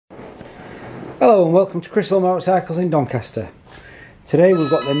Hello and welcome to Crystal Motorcycles in Doncaster. Today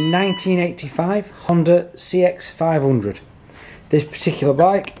we've got the 1985 Honda CX500. This particular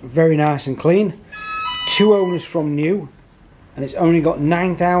bike, very nice and clean, 2 owners from new, and it's only got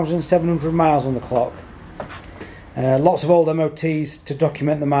 9,700 miles on the clock. Lots of old MOTs to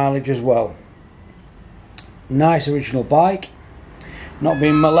document the mileage as well. Nice original bike, not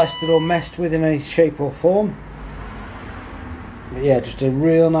being molested or messed with in any shape or form. But yeah, just a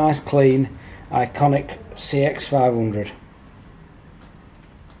real nice clean iconic CX500.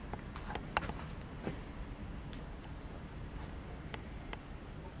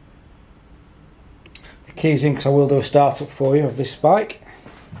 The keys in because I will do a start up for you of this bike.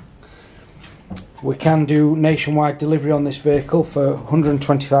 We can do nationwide delivery on this vehicle for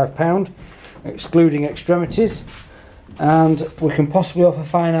 £125 excluding extremities, and we can possibly offer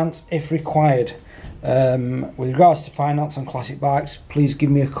finance if required. With regards to finance on classic bikes, please give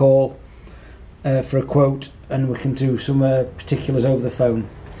me a call for a quote and we can do some particulars over the phone.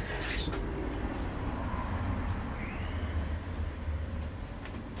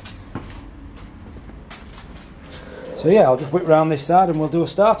 So yeah, I'll just whip round this side and we'll do a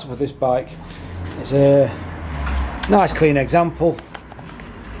start up of this bike. It's a nice clean example.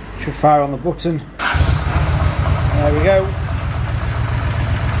 Should fire on the button. There we go.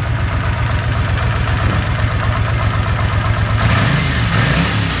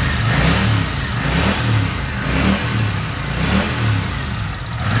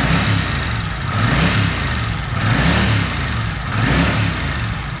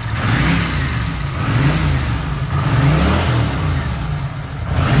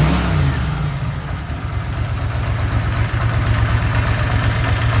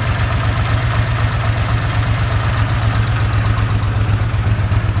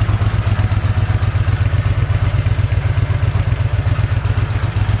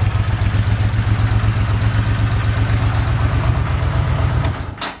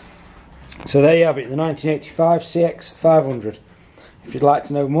 So there you have it, the 1985 CX500. If you'd like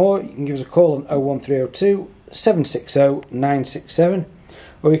to know more, you can give us a call on 01302 760 967,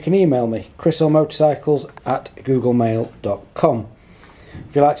 or you can email me, chrisellmotorcycles@googlemail.com.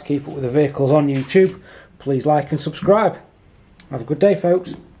 If you'd like to keep up with the vehicles on YouTube, please like and subscribe. Have a good day,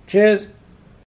 folks. Cheers.